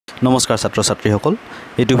নমস্কাৰ ছাত্ৰ ছাত্ৰীসকল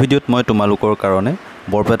এইটো ভিডিঅ'ত মই তোমালোকৰ কাৰণে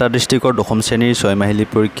বৰপেটা ডিস্ট্ৰিক্টৰ দশম শ্ৰেণীৰ 6 মাহিলী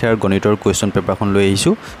পৰীক্ষাৰ গণিতৰ কুৱেশ্যন পেপাৰখন লৈ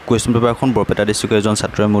আহিছোঁ কুৱেশ্যন পেপাৰখন বৰপেটা ডিস্ট্ৰিক্টৰ এজন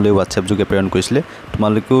ছাত্ৰই মোলৈ WhatsApp যোগে প্ৰেৰণ কৰিছিল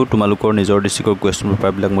তোমালোকেও তোমালোকৰ নিজৰ ডিস্ট্ৰিক্টৰ কুৱেশ্যন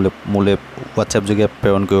পেপাৰবিলাক মোলৈ WhatsApp যোগে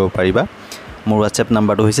প্ৰেৰণ কৰিব পাৰিবা মোৰ WhatsApp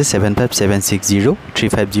নাম্বাৰটো হৈছে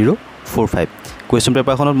 7576035045 কুৱেশ্যন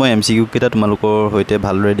পেপাৰখনত মই MCQ কেইটা তোমালোকৰ হৈতে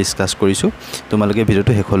ভালদৰে ডিসকাস কৰিছোঁ তোমালোকে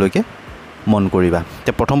ভিডিঅ'টো শেষলৈকে মন কৰিবা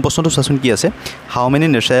তে প্ৰথম প্ৰশ্নটো চাচোন কি আছে হাউ many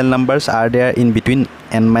natural নাম্বাৰস are there in between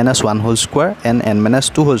n-1 whole square and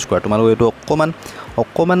n-2 whole square তোমালোক এটো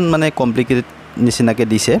অকমান মানে কমপ্লিকেটেড নিচিনাকে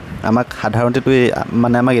দিছে আমাক সাধাৰণতে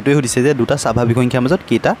মানে আমাক এটোই সুধিছে যে দুটা স্বাভাৱিক সংখ্যাৰ মাজত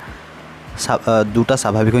কেটা দুটা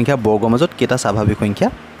স্বাভাৱিক সংখ্যাৰ বৰ্গৰ মাজত কেটা স্বাভাৱিক সংখ্যা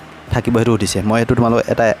থাকিব হেতু সুধিছে মই এটো তোমালোক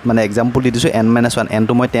এটা মানে एग्जांपल দি দিছো n-1 n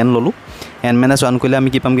টো মই 10 ললো n-1 কইলে আমি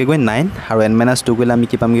কি পামগে গৈ 9 আৰু n-2 কইলে আমি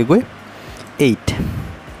কি পামগে গৈ 8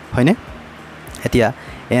 হয়নে এতিয়া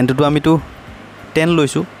n টো আমি তো 10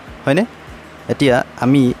 লৈছো হয়নে এতিয়া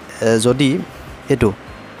আমি যদি এটো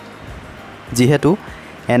যেহেতু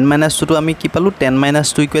n-2 টো আমি কি পালো 10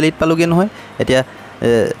 - 2 = 8 পালোগে নহয় এতিয়া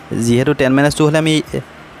যেহেতু 10 - 2 হলে আমি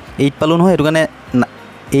 8 পালো নহয় এটো কাৰণে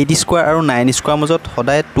 8 স্কয়াৰ আৰু 9 স্কয়াৰ মাজত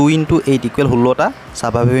সদায় 2 * 8 = 16 টা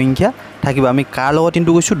স্বাভাৱিক সংখ্যা থাকিব আমি কাৰ লগত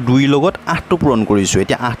ইনটু কৰিছো 2 লগত 8 টো পূৰণ কৰিছো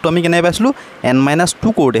এতিয়া 8 টো আমি কেনে পাইছিলো n-2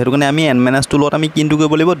 কৰোতে হেতু কাৰণে আমি n-2 লগত আমি কিনটু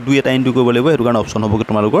কৰিব লাগিব 2 এটা ইনটু কৰিব লাগিব হেতু কাৰণে অপচন হ'ব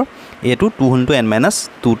তোমালোকৰ এটো 2 *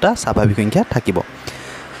 n-2 টা স্বাভাৱিক সংখ্যা থাকিব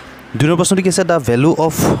দুই নম্বৰ প্ৰশ্নটো কি আছে দা value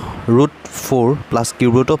of √4 plus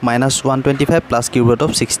cube root of -125 plus cube root of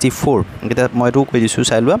 64 এটা মই এটো কৈ দিছো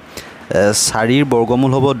চাই লোৱা 4 ৰ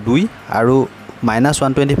বৰ্গমূল হ'ব 2 আৰু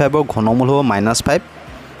 -125 ৰ ঘনমূল হ'ব -5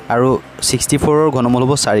 আৰু 64 ৰ ঘনমূল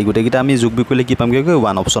হ'ব 4 গুটে কিটা আমি যোগ বিকলে কি পামগে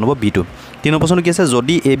 1 অপচন হ'ব B2 তিন নম্বৰ প্ৰশ্নটো কি আছে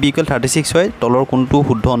যদি AB = 36 হয় তলৰ কোনটো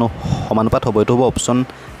শুদ্ধ সমানুপাত হ'ব এটো হ'ব অপচন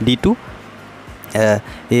D2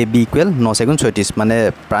 AB = 9 * 36 মানে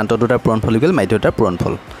প্ৰান্ত দুটাৰ পূৰণফল ইকুৱেল মাধ্য দুটাৰ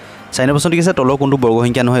পূৰণফল চাৰি নম্বৰ প্ৰশ্নটো কি আছে তলৰ কোনটো বৰ্গ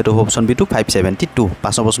সংখ্যা নহয় এটো হ'ব অপচন B2 572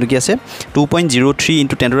 পাঁচ নম্বৰ প্ৰশ্নটো কি আছে 2.03 *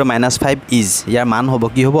 10⁻⁵ ইজ ইয়াৰ মান হ'ব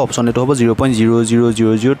কি হ'ব অপচন এটো হ'ব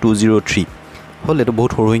 0.0000203 হল এটো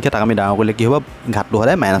বহুত সৰু সংখ্যা তাক আমি ডাঙৰ কৰিলে কি হ'ব ঘাতটো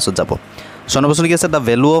হলে মাইনাসত যাব ছয় নম্বৰ প্ৰশ্ন কি আছে দা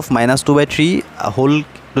value of -2/3 whole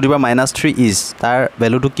to the power -3 is তাৰ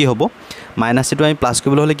ভ্যালুটো কি হ'ব -3 টো আমি প্লাস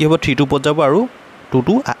কৰিবলৈ হলে কি হ'ব 3 টো পদ যাব আৰু 2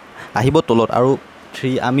 টো আহিব তলত আৰু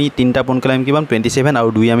 3 আমি তিনটা পূৰণ কৰিলে আমি কি পাম 27 আৰু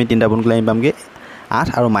 2 আমি তিনটা পূৰণ কৰিলে আমি পামগে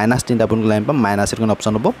 8 আৰু -3 পূৰণ কৰিলে আমি পাম -8 কোন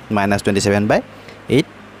অপচন হ'ব -27/8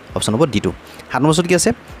 অপচন হ'ব D2 সাত নম্বৰ কি আছে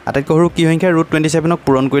আটাইতকৈ সৰু কি সংখ্যা √27 ক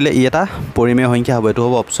পূৰণ কৰিলে ই এটা পৰিমেয় সংখ্যা হ'ব এটো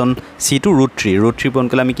হ'ব অপচন C2 √3 পূৰণ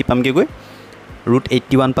কৰিলে আমি কি পামগে গৈ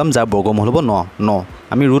 √81 পাম যাৰ বৰ্গমূল হ'ব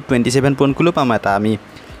 9 আমি √27 পূৰণ কৰিলে পাম এটা আমি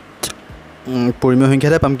পৰিমেয়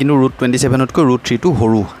সংখ্যাতে পাম কিন্তু √27 তকৈ √3 টো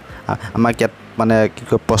সৰু আমাক ইয়াত মানে কি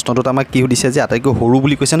প্ৰশ্নটোত আমাক কি সুধিছে যে আটাইতকৈ সৰু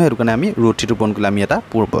বুলি কৈছে ন হেতু কাৰণে আমি √3 টো পূৰণ কৰিলে আমি এটা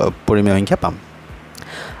পৰিমেয় সংখ্যা পাম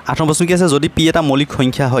আঠ নম্বৰ প্ৰশ্ন কি আছে যদি p এটা মৌলিক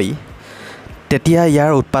সংখ্যা হয় তেতিয়া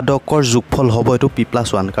ইয়াৰ উৎপাদকৰ যোগফল হ'ব এটো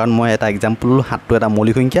p+1 কাৰণ মই এটা एग्जांपल 7 টো এটা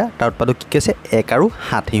মৌলিক সংখ্যা তাৰ উৎপাদক কি আছে 1 আৰু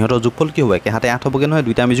 7 হিহঁতৰ যোগফল কি হ'ব 1 7 8 হ'বগে নহয়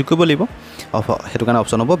দুইটা আমি যোগ কৰিব লাগিব হেতু কাৰণে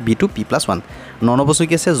অপচন হ'ব B2 p+1 ন নম্বৰ প্ৰশ্ন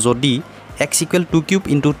কি আছে যদি x = 2 cube *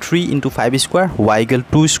 3 * 5 square y =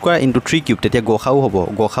 2 square * 3 cube তেতিয়া গখাও হ'ব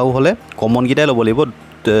গখাও হলে কমন গিটাই ল'ব লাগিব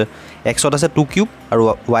x ত আছে 2 কিউব আৰু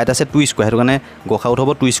y ত আছে 2 স্কয়াৰ হেতু কাৰণে গখাউত হ'ব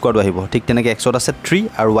 2 স্কয়াৰটো আহিব ঠিক তেনেকৈ x ত আছে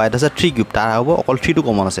 3 আৰু y ত আছে 3 কিউব তাৰ হ'ব অকল 3 টো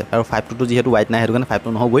কমন আছে আৰু 5 টো যেহেতু y নাই হেতু কাৰণে 5 টো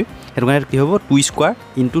নহবই হেতু কাৰণে কি হ'ব 2 স্কয়াৰ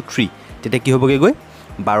 * 3 তেতিয়া কি হ'বগে গৈ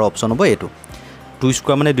 12 অপচন হ'ব এটো 2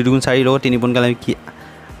 স্কয়াৰ মানে 2 * 4 লগত 3 পূৰণ কৰিলে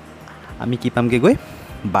আমি কি পামগে গৈ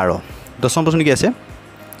 12 10 নম্বৰ প্ৰশ্ন কি আছে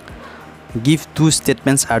give two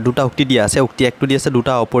statements are দুটা উক্তি দিয়া আছে উক্তি একটো দি আছে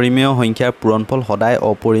দুটা অপৰিমেয় সংখ্যাৰ পূৰণফল সদায়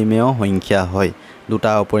অপৰিমেয় সংখ্যা হয়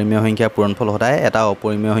দুটা অপৰিমেয় সংখ্যাৰ পূৰণফল সদায় এটা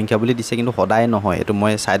অপৰিমেয় সংখ্যা বুলি দিছে কিন্তু সদায় নহয় এটো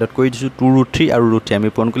মই সাইডত কৰি দিছো 2√3 আৰু √3 আমি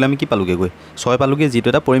পূৰণ কৰিলে আমি কি পালোগে গৈ 6 পালোগে যেটো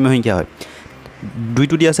এটা পৰিমেয় সংখ্যা হয়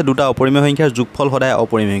দুইটো দি আছে দুটা অপৰিমেয় সংখ্যাৰ যোগফল সদায়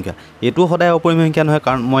অপৰিমেয় সংখ্যা এটো সদায় অপৰিমেয় সংখ্যা নহয়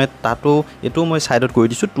কাৰণ মই তাতো এটো মই সাইডত কৰি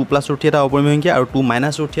দিছো 2 + √3 এটা অপৰিমেয় সংখ্যা আৰু 2 -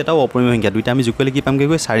 √3 এটাও অপৰিমেয় সংখ্যা দুইটা আমি যোগ কৰিলে কি পামগে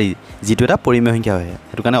গৈ 4 যেটো এটা পৰিমেয় সংখ্যা হয়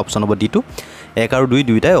হেতু কাৰণে অপচন হ'ব D2 1 আৰু 2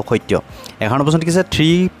 দুইটাই অসত্য 11 প্ৰশ্ন কি আছে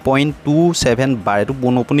 3.27 বাৰ এটো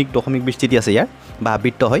পৌনঃপুনিক দশমিক বিস্তৃতি আছে ইয়াৰ বা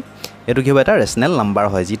আবৃত্ত হয় এটো কি হ'ব এটা ৰেশনাল নাম্বাৰ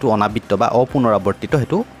হয় যেটো অনাবৃত্ত বা অপুনৰাবৰ্তিত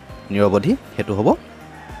হেতু নিৰৱধি হেতু হ'ব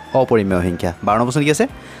অপৰিমেয় সংখ্যা 12 প্ৰশ্ন কি আছে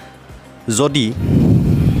যদি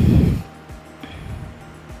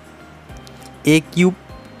a =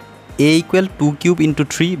 2 cube *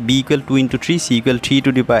 3 b = 2 * 3 c = 3 to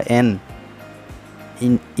the power n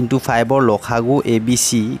 * 5 ৰ লসাগু abc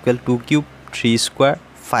 = 2 কিউব 3 স্কয়াৰ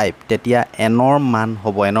 5 তেতিয়া n ৰ মান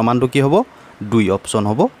হ'ব n ৰ মানটো কি হ'ব 2 অপচন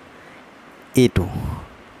হ'ব A2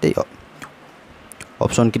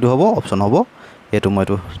 অপচন কিটো হ'ব অপচন হ'ব এইটো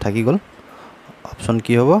মইতো থাকি গ'ল অপশ্যন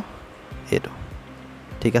কি হ'ব এইটো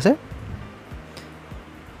ঠিক আছে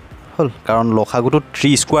হ'ল কাৰণ লসাগুটো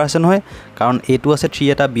 3 স্কোয়াৰ আছে নহয় কাৰণ এটো আছে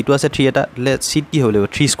 3 এটা বিটো আছে 3 এটা লে সিট কি হ'ব লাগিব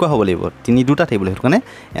 3 স্কোয়াৰ হ'ব লাগিব তিনি দুটা থাকিব লাগিব কাৰণে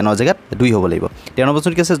এনৰ জায়গাত 2 হ'ব লাগিব 13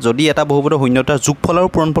 বছৰ কি আছে যদি এটা বহুপদৰ শূন্যতাৰ যোগফল আৰু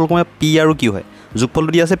পূৰণফল কমে p আৰু q হয়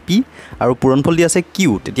যোগফলটো দি আছে p আৰু পূৰণফল দি আছে q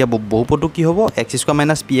তেতিয়া বহুপদটো কি হ'ব x²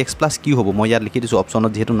 - px + q হ'ব মই ইয়াত লিখি দিছো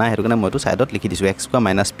অপচনত যেহেতু নাই হেতু কাৰণে মইতো সাইডত লিখি দিছো x²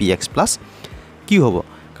 - px + q হ'ব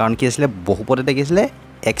কাৰণ কি আছিল বহুপদ এটা কি আছিল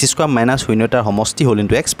x² - শূন্যতাৰ সমষ্টি হ'ল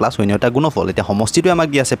x + শূন্যতাৰ গুণফল এতিয়া সমষ্টিটো আমাক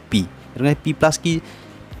দি আছে p এটো মানে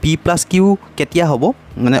p + q কেতিয়া হ'ব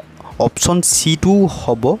মানে অপচন c2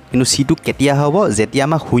 হ'ব কিন্তু c2 কেতিয়া হ'ব যেতিয়া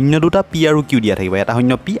আমাক শূন্য দুটা p আৰু q দিয়া থাকিব এটা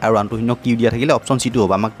শূন্য p আৰু আনটো শূন্য q দিয়া থাকিলে অপচন c2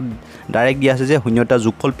 হ'ব আমাক ডাইৰেক্ট দিয়া আছে যে শূন্যতাৰ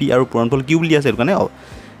যোগফল p আৰু পূৰণফল q বুলি আছে এটো কাৰণে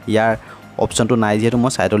ইয়াৰ অপচনটো নাই যেহেতু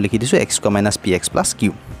মই সাইডত লিখি দিছো x² - px + q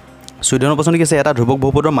 14 বছৰ কি আছে এটা ধ্ৰুৱক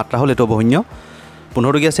বহুপদৰ মাত্ৰা হ'ল এটো শূন্য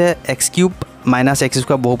 15 কি আছে x³ - x²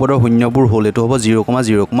 বহুপদৰ শূন্যবোৰ হ'ল এটো হ'ব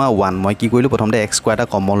 0,0,1 মই কি কৰিলো প্ৰথমতে x² এটা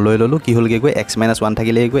কমন লৈ ললো কি হ'ল গৈ x - 1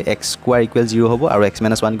 থাকিলে গৈ x² = 0 হ'ব আৰু x -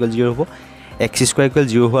 1 = 0 হ'ব x²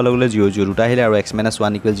 = 0 হোৱা লগে 0 0 দুটা আহিলে আৰু x -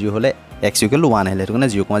 1 = 0 হ'লে x = 1 আহিলে এটো কাৰণে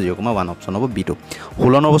 0,0,1 অপচন হ'ব b2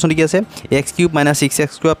 16 বছৰ কি আছে x³ -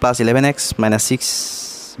 6x² + 11x - 6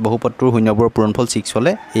 বহুপদটোৰ শূন্যবোৰৰ পূৰণফল 6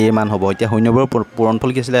 হ'লে a মান হ'ব এতিয়া শূন্যবোৰৰ পূৰণফল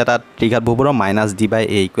কি আছিল এটা ত্ৰিঘাত বহুপদৰ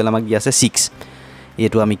 -d/a ইকুৱেল আমাক দি আছে 6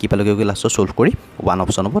 এটো আমি কি পালগে গৈ লাষ্টত সলভ কৰি 1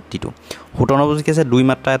 অপচন হ'ব d2 17 বছৰ কি আছে দুই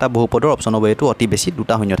মাত্ৰা এটা বহুপদৰ অপচন হ'ব এটো অতি বেছি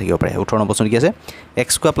দুটা শূন্য থাকিব পাৰে 18 বছৰ কি আছে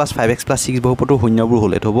x² + 5x + 6 বহুপদৰ শূন্যবোৰ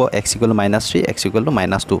হ'ল এটো হ'ব x = -3 x = -2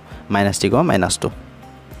 -3, -2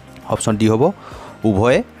 অপচন d হ'ব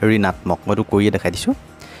উভয় ঋণাত্মক মইতো কৰিয়ে দেখাই দিছো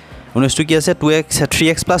 19 কি আছে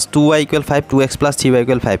 3x + 2y = 5 2x + 3y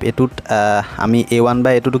 = 5 এটোত আমি a1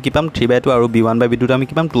 এটোটো কি পাম 3/2 আৰু b1/b2 আমি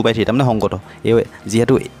কি পাম 2/3 তাৰমানে সংগত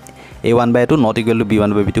যেহেতু a1/2 not equal to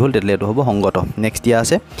b1/b2 হ'ল তেতিয়ালে এটো হ'ব সংগত নেক্সট দিয়া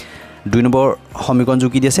আছে 2 নম্বৰ সমীকৰণ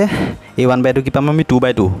যোগ কি দিছে a1/2 কি পাম আমি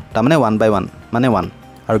 2/2 তাৰমানে 1/1 মানে 1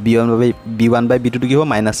 আৰু b1/b2 কি হ'ব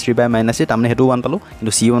 -3/-3 তাৰমানে হেতু 1 পালো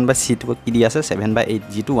কিন্তু c1/c2 কি দি আছে 7/8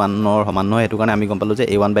 যেটো 1 ৰ সমান নহয় হেতু কাৰণে আমি গম পালো যে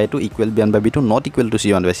a1/2 = b1/b2 not equal to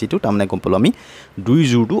c1/c2 তাৰমানে গম পালো আমি দুই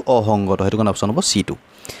জোৰটো অসংগত হেতু কাৰণে অপচন হ'ব c2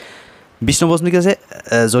 20 নম্বৰ প্ৰশ্ন কি আছে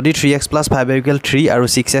যদি 3x + 5y = 3 আৰু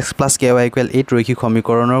 6x + ky = 8 ৰৈখিক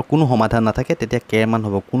সমীকৰণৰ কোনো সমাধান নাথাকে তেতিয়া k মান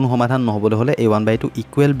হ'ব কোনো সমাধান নহবলৈ হলে a1/2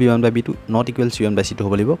 = b1/b2 not equal c1/c2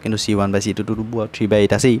 হ'ব লাগিব কিন্তু c1/c2 টো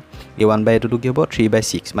 3/8 আছে a1/2 টো কি হ'ব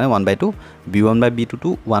 3/6 মানে 1/2 b1/b2 টো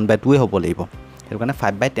 1/2 হ'ব লাগিব হেতু কাৰণে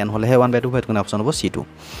 5/10 হলেহে 1/2 হ'ব হেতু কাৰণে অপচন হ'ব c2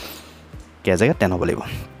 k জায়গা 10 হ'ব লাগিব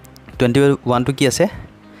 21 টো কি আছে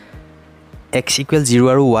x = 0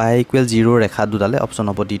 আৰু y = 0 ৰেখা দুটালে অপচন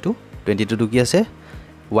হ'ব d2 22 টো কি আছে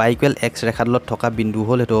y = x ৰেখাডালত থকা বিন্দু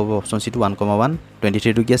হ'ল এটো হ'ব অপচন c2 1,1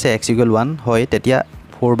 23 টো কি আছে x = 1 হয় তেতিয়া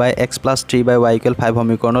 4/x + 3/y = 5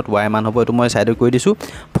 সমীকৰণত y মান হ'ব এটো মই সাইডত কৈ দিছো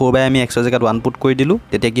 4/y আমি x ৰ জায়গাত 1 পুট কৰি দিলো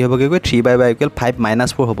তেতিয়া কি হ'বগে 3/y = 5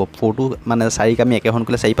 - 4 হ'ব 4 টো মানে 4 ক আমি একেখন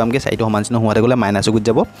কলে 4 পামগে 4 টো সমান চিহ্ন হোৱাতে গলে মাইনাস গুত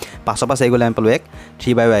যাব 5 পৰা 4 গলে আমি পালো 1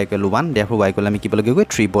 3/y = 1 therefore y = আমি কি পালগে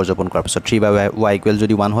 3 বৰ্জপন কৰাৰ পিছত 3/y =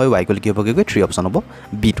 যদি 1 হয় y = কি হ'বগে 3 অপচন হ'ব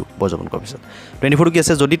b2 বৰ্জপন কৰাৰ পিছত 24 কি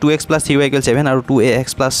আছে যদি 2x + 3y = 7 আৰু 2ax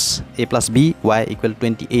 + a + b y =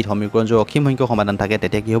 28 সমীকৰণ যদি অসীম সংখ্যক সমাধান থাকে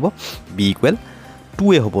তেতিয়া কি হ'ব b =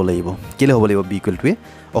 2 হ'ব লাগিব কেলে হ'ব লাগিব b = 2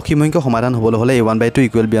 অসীম সংখ্যক সমাধান হ'বলৈ হলে a1/2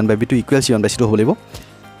 = b1/b2 = c1/c2 হ'ব লাগিব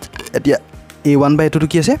এতিয়া a1/2 টো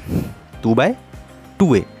কি আছে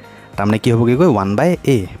 2/2 তাৰমানে কি হ'বগে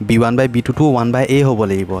 1/a b1/b2 টো 1/a হ'ব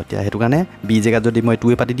লাগিব এতিয়া হেতু কাৰণে b জায়গাত যদি মই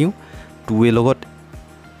 2 পাতি দিও 2 এর লগত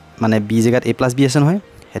মানে b জায়গাত a + b আছে নহয়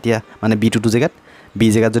এতিয়া মানে b2 টো জায়গাত b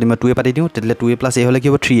জায়গাত যদি মই 2 পাতি দিও তেতিয়ালে 2a + a হলে কি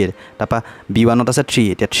হ'ব 3a তাপা b1 ত আছে 3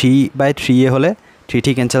 এতিয়া 3/3a হলে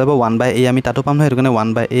 3 কেনসেল হ'ব 1/a আমি তাতো পাম নহয় হেতু কাৰণে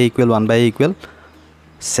 1/a = 1/a =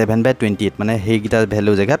 7/28 মানে হেই গিটা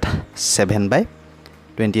ভ্যালু জায়গাত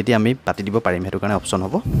 7/28 আমি পাতি দিব পাৰিম হেতু কাৰণে অপচন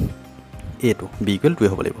হ'ব a2 b = 2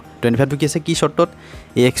 হ'ব লাগিব 25 টো কি আছে কি শৰ্তত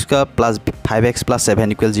ax² + 5x + 7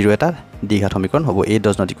 = 0 এটা দ্বিঘাত সমীকৰণ হ'ব a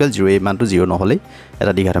does not equal 0 a মানটো 0 নহলে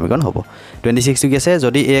এটা দ্বিঘাত সমীকৰণ হ'ব 26 টো কি আছে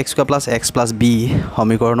যদি ax² + x + b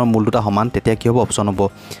সমীকৰণৰ মূল দুটা সমান তেতিয়া কি হ'ব অপচন হ'ব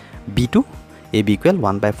b2 ab =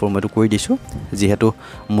 1/4 মইটো কৈ দিছো যেহেতু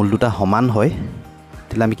মূল দুটা সমান হয়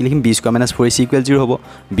তেলা আমি কি লিখিম b² - 4ac = 0 হ'ব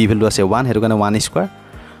b ভ্যালু আছে 1 হেতু কাৰণে 1²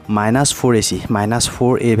 -4ac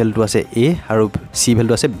 -4a ভ্যালু আছে a আৰু c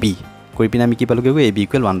ভ্যালু আছে b কৰি পিনে আমি কি পালোগে ab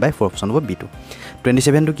 = 1/4 অপচন হ'ব b2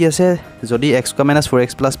 27 টো কি আছে যদি x² - 4x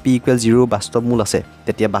 + p = 0 বাস্তৱ মূল আছে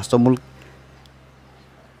তেতিয়া বাস্তৱ মূল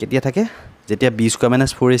কেতিয়া থাকে যেতিয়া b² -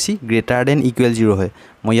 4ac > 0 হয়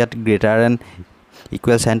মই ইয়াত >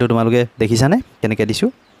 ইকুৱেল সাইনটো তোমালোকে দেখিছানে কেনেকৈ দিছো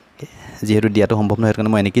যেহেতু দিয়াটো সম্ভৱ নহয় সেইকাৰণে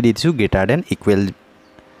মই এনেকৈ দি দিছোঁ গ্ৰেটাৰ দেন ইকুৱেল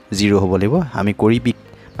 0 হ'ব লাগিব আমি কৰি পি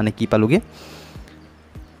মানে কি পালোগে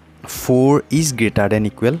 4 is greater than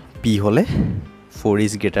equal P হ'লে 4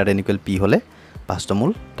 is greater than equal P হ'লে পাঁচটা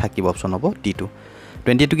মূল থাকিব অপশ্যন হ'ব D2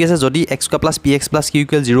 22 কি আছে যদি x square plus px plus q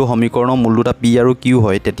equal 0 সমীকৰণৰ মূল দুটা p আৰু q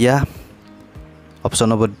হয় তেতিয়া অপশ্যন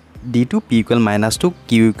হ'ব D2 p equal -2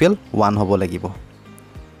 q equal 1 হ'ব লাগিব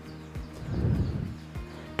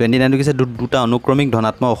 29 কি আছে দুটা অনুক্ৰমিক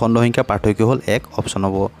ধনাত্মক অখণ্ড সংখ্যাৰ পাৰ্থক্য হ'ল 1 অপশ্যন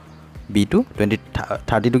হ'ব B2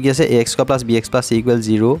 32 কি আছে ax square plus bx plus c equal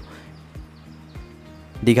 0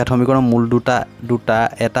 দ্বিঘাত সমীকৰণৰ মূল দুটা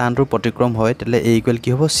এটা আনটোৰ প্ৰতিক্ৰম হয় তেলে a ইকুৱেল কি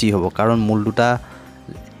হ'ব c হ'ব কাৰণ মূল দুটা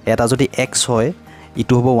এটা যদি x হয়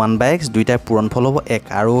ইটো হ'ব 1/x দুইটাৰ পূৰণফল হ'ব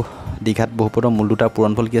 1 আৰু দ্বিঘাত বহুপদৰ মূল দুটাৰ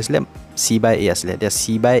পূৰণফল কি আছিল c/a আছিলে এতিয়া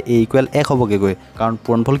c/a ইকুৱেল 1 হ'বগে গৈ কাৰণ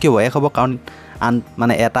পূৰণফল কি হ'ব 1 হ'ব কাৰণ আন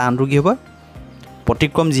মানে এটা আনটোৰ কি হ'ব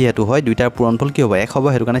প্ৰতিক্ৰম যেহেতু হয় দুইটাৰ পূৰণফল কি হ'ব 1 হ'ব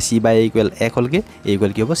হেতু কাৰণে c/a ইকুৱেল 1 হ'লগে a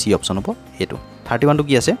ইকুৱেল কি হ'ব c অপশ্যন হ'ব এটো 31 টো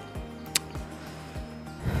কি আছে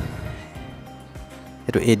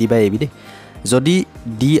এটো ad/ab দে যদি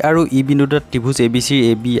d আৰু e বিন্দু দুটা ত্ৰিভুজ abc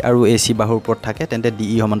ab আৰু ac বাহুৰ ওপৰত থাকে তেন্তে de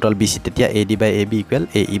সমান্তৰাল bc তেতিয়া ad/ab ইকুৱেল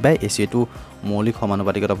ae/ac এটো মৌলিক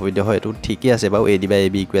সমানুপাতিকতা প্ৰবিধ হয় এটো ঠিকই আছে বাৰু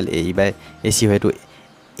ad/ab ইকুৱেল ae/ac হয় এটো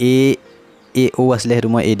ao আসলে হেতু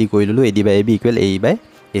মই ad কৰি ললো ad/ab ইকুৱেল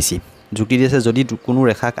ae/ac যুক্তি দিছে যদি কোনো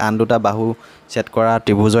ৰেখাক আন দুটা বাহু সেট কৰা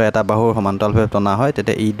ত্ৰিভুজৰ এটা বাহুৰ সমান্তৰালভাৱে টনা হয়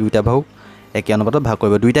তেতিয়া এই দুইটা বাহুক একে অনুপাতত ভাগ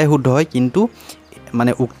কৰিব দুইটাই শুদ্ধ হয় কিন্তু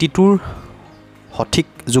মানে উক্তিটোৰ সঠিক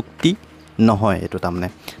যুক্তি নহয় এটো তামনে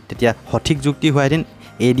তেতিয়া সঠিক যুক্তি হয় দিন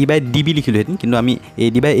ad/db লিখিলো হেতিন কিন্তু আমি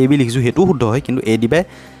ad/ab লিখিছো হেতু শুদ্ধ হয় কিন্তু ad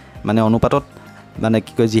মানে অনুপাতত মানে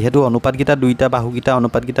কি কয় যেহেতু অনুপাতগিতা দুইটা বাহুগিতা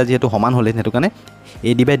অনুপাতগিতা যেহেতু সমান হলে হেতু কাৰণে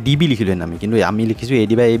ad/db লিখিলো আমি কিন্তু আমি লিখিছো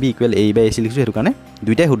ad/ab ইকুৱেল ae/ac লিখিছো হেতু কাৰণে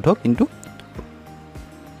দুইটাই শুদ্ধ কিন্তু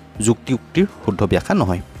যুক্তিৰ শুদ্ধ ব্যাখ্যা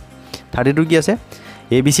নহয় 32 কি আছে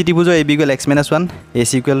abc ত্ৰিভুজৰ ab equal x - 1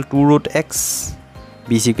 ac equal 2√x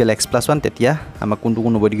bc equal x + 1 তেতিয়া আমাক কোনটো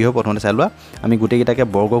কোন বৈদিক হ'ব প্ৰথমতে চাই লোৱা আমি গুটেই গিটাকে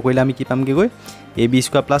বৰ্গ কৰিলে আমি কি পামগে গৈ ab²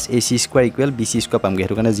 + ac² ইকুৱেল bc² পামগে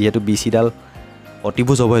হেতু কাৰণে যেহেতু bc ডাল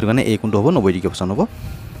অতিভুজ হ'ব হেতু কাৰণে a কোনটো হ'ব 90 ডিগ্ৰী অপশ্যন হ'ব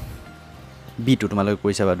b2 তোমালোকে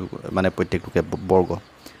কৰিছা মানে প্ৰত্যেকটোকে বৰ্গ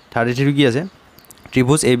 33 কি আছে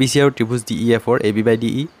ত্ৰিভুজ abc আৰু ত্ৰিভুজ def ৰ ab/de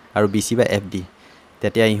আৰু bc/fd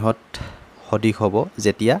তেতিয়া ইহত সদিশ হ'ব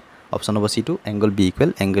যেতিয়া অপশ্যন হ'ব c2 angle b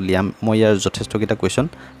equal angle Liam মই ইয়াৰ যথেষ্ট কিটা কোৱেশ্চন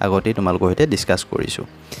আগতেই তোমালোকৰ সৈতে ডিসকাস কৰিছো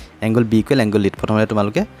angle b equal angle Litt প্ৰথমতে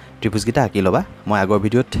তোমালোকে ত্ৰিভুজ কিটা আঁকি লবা মই আগৰ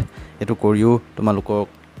ভিডিঅ'ত এটো কৰিও তোমালোকক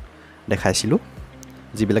দেখাইছিলো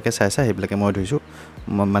যিবিলাকে চাইছা হেবিলাকে মই ধৰিছো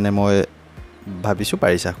মানে মই ভাবিছো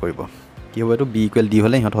পাৰিছা কৰিব কি হ'ব এটো b ইকুৱেল d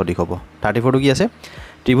হলে ইহত সদিশ হ'ব 34 টো কি আছে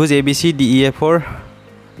ত্ৰিভুজ abc def ৰ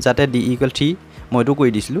যাতে d ইকুৱেল 3 মই এটো কৈ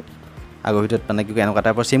দিছিলো আগৰ ভিতৰত মানে কি এনেকুৱা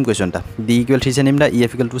টাইপৰ সেম কোৱেশ্চন টা d equal 3 সেনিমডা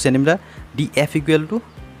ef equal 2 সেনিমডা df equal to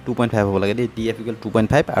 2.5 হ'ব লাগে df ইকুৱেল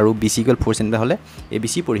 2.5 আৰু bc ইকুৱেল 4 সেনিমডা হলে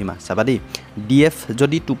abc পৰিসীমা চাবা দেই df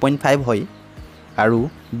যদি 2.5 হয় আৰু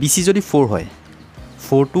bc যদি 4 হয়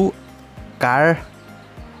 4 টু কাৰ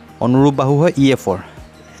অনুৰূপ বাহু হয় ef ৰ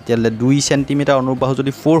তেলে 2 সেন্টিমিটাৰ অনুৰূপ বাহু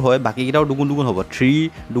যদি 4 হয় বাকি কিটাও দুগুণ দুগুণ হ'ব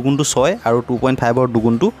 3 দুগুণ টু 6 আৰু 2.5 ৰ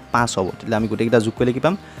দুগুণ টু 5 হ'ব তেলে আমি গুটেই কিটা যোগ কৰিলে কি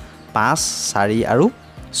পাম 5 4 আৰু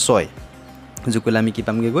 6 যোগ কৰিলে আমি কি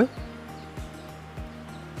পামগে গৈ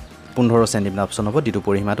 15 সেন্টিমিটাৰ অপশ্যন হ'ব ডিটো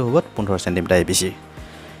পৰিসীমাটো হ'ব 15 সেন্টিমিটাৰ abc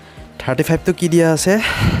 35 টো কি দিয়া আছে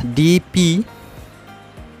dp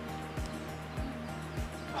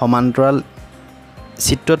সমান্তৰাল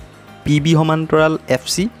চিত্ৰত pb সমান্তৰাল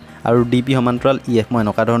fc আৰু dp সমান্তৰাল ef মই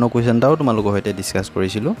এনেকা ধৰণৰ কোৱেশ্চন দাও তোমালোকৰ সৈতে ডিসকাস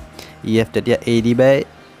কৰিছিলো ef তেতিয়া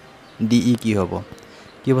ad/de কি হ'ব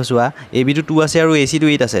চোৱা ab টো 2 আছে আৰু ac টো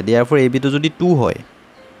 8 আছে therefore ab টো যদি 2 হয়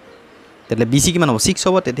তেলে bc কিমান হ'ব 6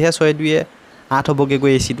 হ'ব তেতিয়া 6 2 8 হ'বগে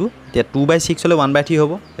গৈ ac টো তেতিয়া 2/6 হলে 1/3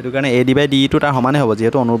 হ'ব হেতু কাৰণে ad/de টো তাৰ সমানে হ'ব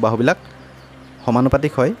যেহেতু অনুৰূপ বাহুবিলাক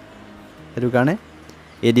সমানুপাতিক হয় হেতু কাৰণে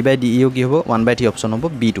ad/de কি হ'ব 1/3 অপশ্যন হ'ব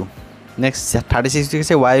b2 নেক্সট 36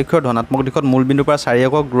 আছে y অক্ষৰ ধনাত্মক দিশত মূল বিন্দুৰ পৰা 4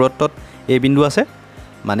 একক দূৰত্বত a বিন্দু আছে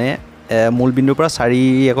মানে মূল বিন্দুৰ পৰা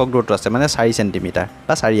 4 একক দূৰত্ব আছে মানে 4 সেন্টিমিটাৰ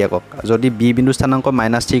বা 4 একক যদি b বিন্দু স্থানাংক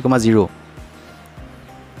 -3,0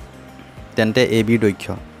 তেন্তে ab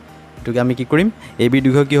দৈৰ্ঘ্য এটুকে আমি কি কৰিম ab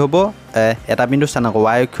দৈৰ্ঘ্য কি হ'ব এটা বিন্দু স্থানাংক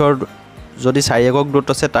y অক্ষৰ যদি 4 একক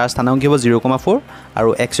দূৰত্ব আছে তাৰ স্থানাংক কি হ'ব 0,4 আৰু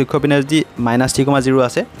x অক্ষৰ পিনে যদি -3,0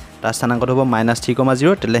 আছে তাৰ স্থানাংক হ'ব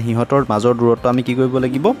 -3,0 তেলে হিহতৰ মাজৰ দূৰত্ব আমি কি কৰিব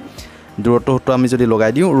লাগিব দূৰত্বটো আমি যদি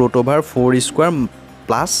লগাই দিও √4²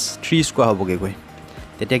 + 3² হ'বগে গৈ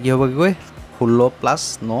তেতিয়া কি হ'বগে গৈ 16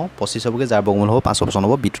 + 9 25 হ'বগে যাৰ বৰ্গমূল হ'ব 5 অপশ্যন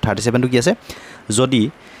হ'ব b2 37 টো কি আছে যদি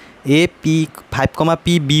A P 5,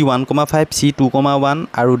 P B 1,5 C 2,1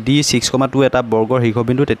 আৰু D 6,2 এটা বৰ্গৰ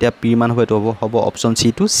শীৰ্ষবিন্দু তেতিয়া P মান হ'ব অপশ্যন C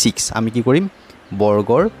টো 6 আমি কি কৰিম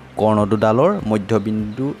বৰ্গৰ কৰ্ণ দুডালৰ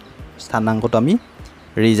মধ্যবিন্দু স্থানাংকটো আমি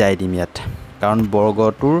ৰিজাই দিম ইয়াত কাৰণ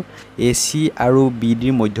বৰ্গটোৰ AC আৰু BD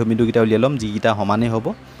ৰ মধ্যবিন্দুকেইটা উলিয়াই ল'ম যিকেইটা সমানে হ'ব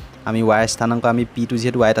আমি y স্থানাংক আমি p টো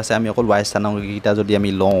যেহেতু y আছে আমি অকল y স্থানাংককেইটা যদি আমি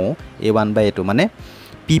লওঁ a1/a2 মানে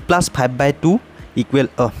p + 5/2 ইকুৱেল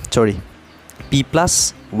সৰি p +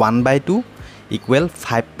 1/2 ইকুৱেল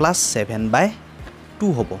 5 + 7/2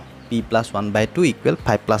 হ'ব p + 1/2 ইকুৱেল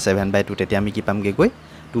 5 + 7/2 তেতিয়া আমি কি পামগে গৈ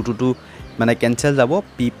 2 2 মানে কেনসেল যাব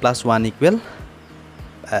p + 1 ইকুৱেল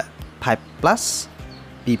 5 +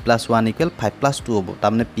 p + 1 ইকুৱেল 5 + 2 হ'ব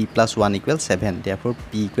তাৰমানে p + 1 equal 7 therefore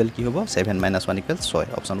p equal কি হ'ব 7 - 1 ইকুৱেল 6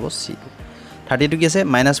 অপশ্যন হ'ব C 32 কি আছে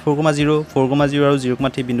 -4,0 4,0 আৰু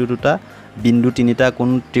 0,3 বিন্দু দুটা বিন্দু তিনিটা কোন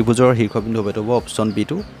ত্ৰিভুজৰ শীৰ্ষবিন্দু হ'ব এইটো হ'ব অপশ্যন B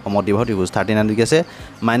টো সমদ্বিবাহু ত্ৰিভুজ 39 কি আছে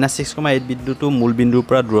 -6,8 বিন্দুটো মূল বিন্দুৰ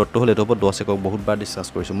পৰা দূৰত্ব হ'ল এইটো হ'ব 10 একক বহুতবাৰ ডিসকাস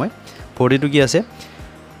কৰিছো মই 42 কি আছে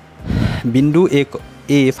বিন্দু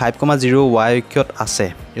A 5,0 y অক্ষত আছে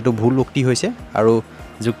এইটো ভুল উক্তি হৈছে আৰু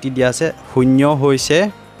যুক্তি দিয়া আছে শূন্য হৈছে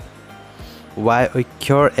y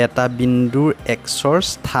অক্ষৰ এটা বিন্দুৰ x ৰ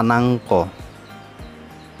স্থানাংক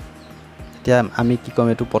এতিয়া আমি কি কম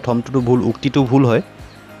এটো প্ৰথমটো ভুল উক্তিটো ভুল হয়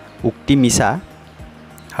উক্তি মিছা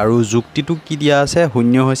আৰু যুক্তিটো কি দিয়া আছে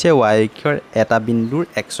শূন্য হৈছে y অক্ষৰ এটা বিন্দুৰ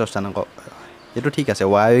x ৰ স্থানাংক এটো ঠিক আছে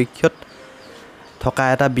y অক্ষত থকা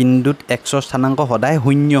এটা বিন্দুত x ৰ স্থানাংক সদায়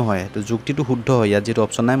শূন্য হয় তো যুক্তিটো শুদ্ধ হয় ইয়াত যেটো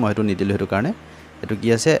অপচন নাই মই হেতু নিদিলো হেতু কাৰণে এটো কি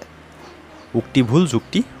আছে উক্তি ভুল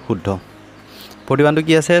যুক্তি শুদ্ধ 41 টো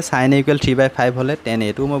কি আছে sin a = 3/5 হলে tan a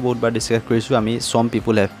টো মই বহুতবাৰ ডিসকাস কৰিছো আমি সম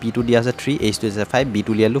পিপল have p টো দিয়া আছে 3 h টো আছে 5 b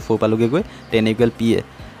টো লিয়ালো 4 পালোগে গৈ tan a =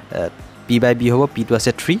 p/b হ'ব p টো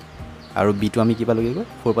আছে 3 আৰু b টো আমি কি পালোগে গৈ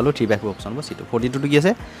 4 পালো 3/5 অপচন হ'ব c টো 42 টো কি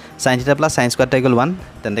আছে sin θ + sin স্কয়াৰ θ = 1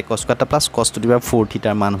 তেন্তে cos square θ + cos to the power 4 θ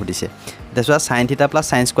ৰ মান সুধিছে দেখুৱা sin θ +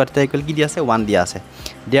 sin স্কয়াৰ θ = কি দিয়া আছে 1 দিয়া আছে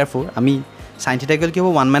therefore আমি sin θ = কি হ'ব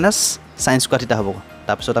 1 - sin স্কয়াৰ θ হ'ব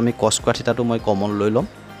তাৰপিছত আমি cos স্কয়াৰ θ টো মই কমন লৈ লম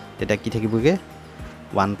তেতিয়া কি থাকিবগে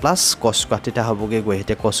 1 + cos স্কয়াৰ θ হ'বগে গৈ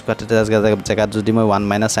হেতে cos স্কয়াৰ θ জায়গাত যদি মই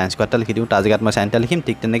 1 - sin স্কয়াৰ θ লিখি দিও তাৰ জায়গাত মই sin θ লিখিম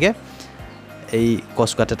ঠিক তেনেকে এই cos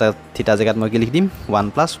স্কয়াৰ θ জায়গাত মই কি লিখি দিম 1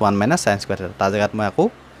 + 1 - sin স্কয়াৰ θ তাৰ জায়গাত মই আকৌ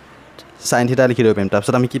sin θ লিখি দিব পাৰিম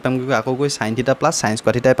তাৰপিছত আমি কি পামগে আকৌ গৈ sin θ + sin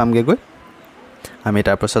স্কয়াৰ θ পামগে গৈ আমি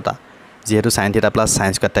তাৰপিছত যেহেতু sin θ +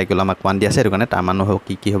 sin স্কয়াৰ θ আমাক 1 দিয়া আছে এটো কাৰণে তাৰ মান হ'ব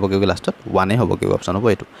কি হ'বগে গৈ লাষ্টত 1 এ হ'বগে অপচন হ'ব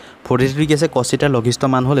এটো 43 কি আছে cos θ ৰ লঘিষ্ঠ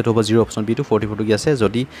মান হ'ল এটো হ'ব 0 অপচন B টো 44 কি আছে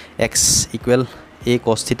যদি x = a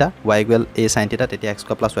cos θ y = a sin θ তেতিয়া x²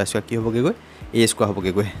 + y² কি হ'বগে গৈ a²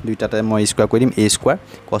 হ'বগে গৈ দুইটাতে মই স্কয়াৰ কৰি দিম a²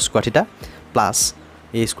 cos square θ + a²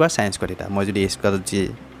 sin square θ মই যদি a² যি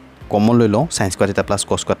কমন লৈ লওঁ sin স্কয়াৰ θ +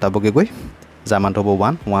 cos স্কয়াৰ θ হ'বগে গৈ যাৰ মান হ'ব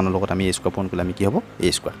 1 1 ৰ লগত আমি a² পূৰণ কৰিলে আমি কি হ'ব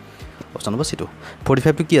a² অপচন হ'ব C টো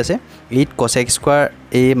 45 টো কি আছে 8 cos x²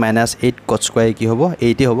 a - 8 cos square কি হ'ব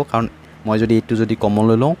 8 এ হ'ব কাৰণ মই যদি 8 টো যদি কমন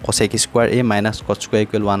লৈ লওঁ cos x² a - cos square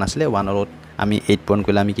 = 1 আছিলে 1 ৰ লগত আমি 8 পূৰণ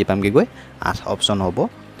কৰিলে আমি কি পামগে গৈ 8 অপচন হ'ব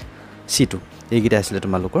C টো এইকেইটা আছিল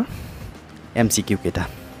তোমালোকৰ MCQ কেইটা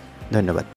ধন্যবাদ